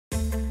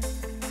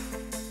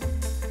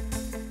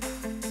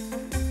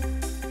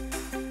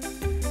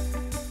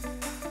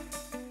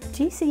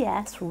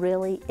GCS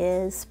really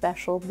is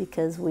special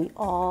because we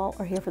all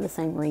are here for the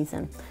same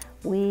reason.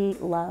 We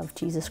love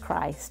Jesus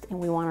Christ and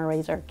we want to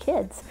raise our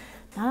kids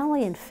not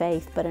only in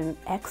faith but in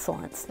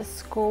excellence. The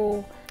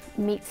school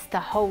meets the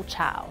whole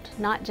child,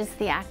 not just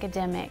the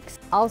academics.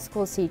 All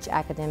schools teach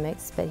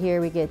academics, but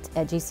here at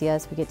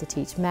GCS we get to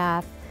teach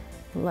math,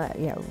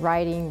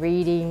 writing,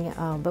 reading,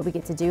 but we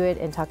get to do it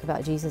and talk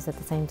about Jesus at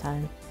the same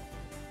time.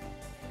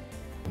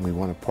 We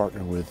want to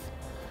partner with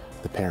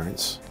the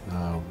parents.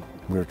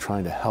 We're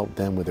trying to help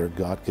them with their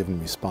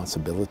God-given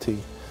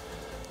responsibility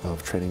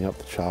of training up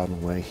the child in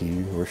the way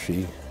he or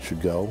she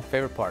should go.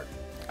 Favorite part?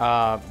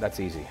 That's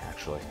easy,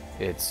 actually.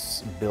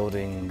 It's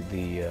building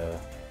the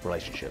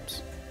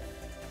relationships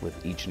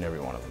with each and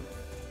every one of them.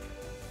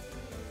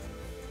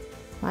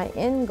 My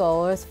end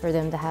goal is for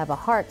them to have a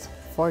heart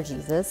for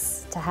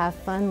Jesus, to have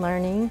fun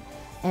learning,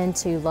 and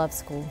to love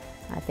school.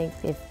 I think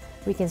if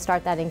we can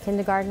start that in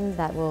kindergarten,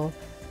 that will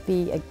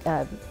be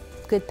a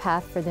good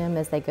path for them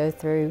as they go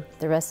through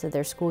the rest of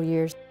their school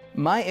years.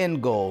 My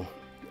end goal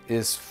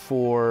is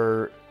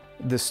for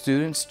the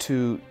students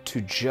to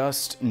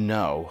just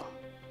know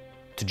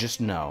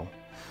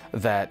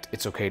that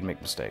it's okay to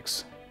make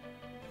mistakes,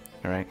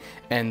 all right?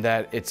 And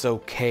that it's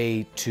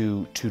okay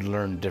to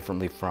learn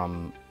differently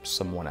from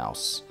someone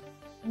else.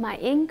 My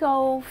end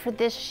goal for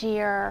this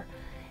year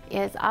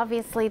is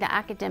obviously the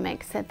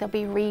academics, that they'll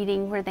be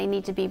reading where they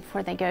need to be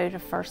before they go to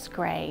first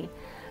grade.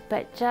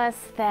 But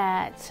just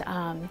that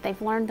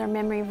they've learned their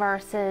memory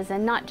verses,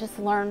 and not just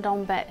learned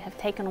them, but have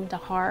taken them to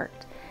heart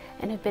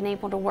and have been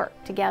able to work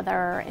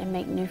together and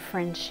make new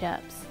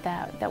friendships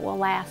that will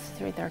last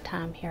through their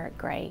time here at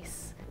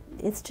Grace.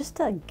 It's just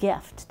a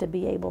gift to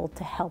be able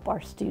to help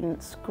our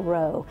students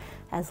grow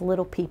as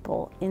little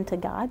people into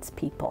God's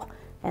people,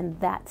 and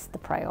that's the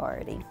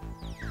priority.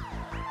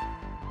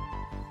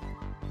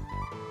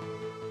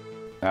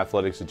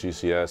 Athletics at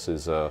GCS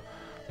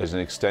is an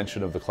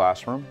extension of the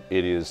classroom.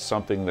 It is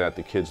something that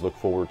the kids look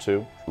forward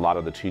to. A lot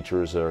of the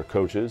teachers are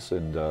coaches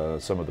and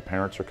some of the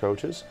parents are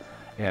coaches.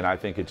 And I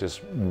think it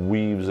just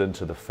weaves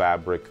into the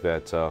fabric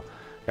that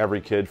every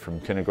kid from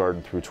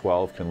kindergarten through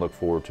 12 can look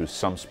forward to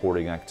some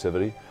sporting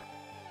activity.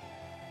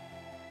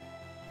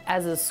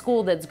 As a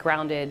school that's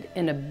grounded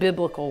in a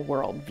biblical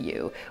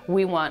worldview,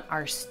 we want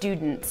our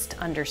students to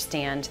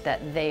understand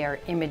that they are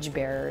image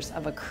bearers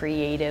of a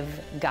creative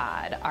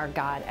God, our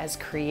God as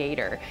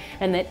creator,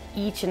 and that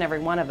each and every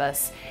one of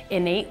us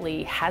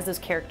innately has those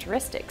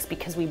characteristics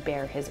because we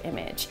bear his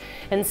image.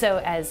 And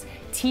so as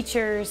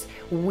teachers,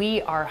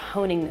 we are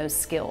honing those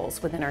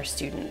skills within our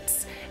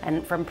students.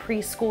 And from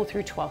preschool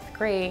through 12th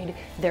grade,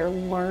 they're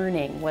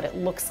learning what it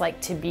looks like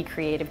to be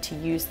creative, to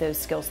use those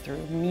skills through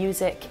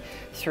music,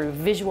 through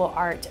visual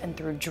art, and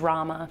through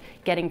drama,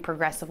 getting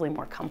progressively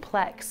more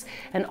complex,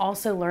 and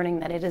also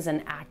learning that it is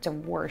an act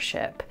of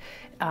worship.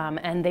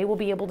 And they will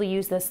be able to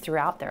use this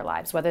throughout their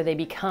lives, whether they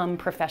become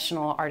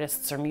professional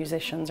artists or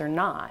musicians or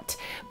not.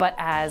 But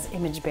as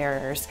image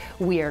bearers,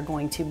 we are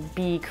going to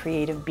be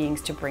creative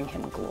beings to bring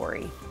him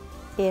glory.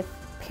 If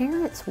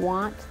parents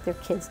want their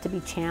kids to be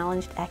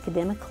challenged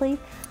academically,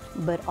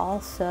 but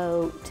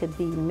also to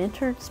be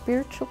mentored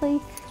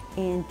spiritually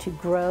and to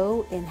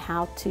grow in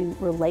how to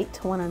relate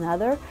to one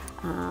another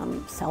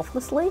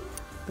selflessly,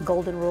 the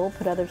golden rule,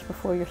 put others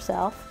before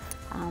yourself,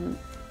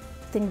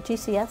 then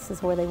GCS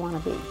is where they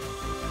want to be.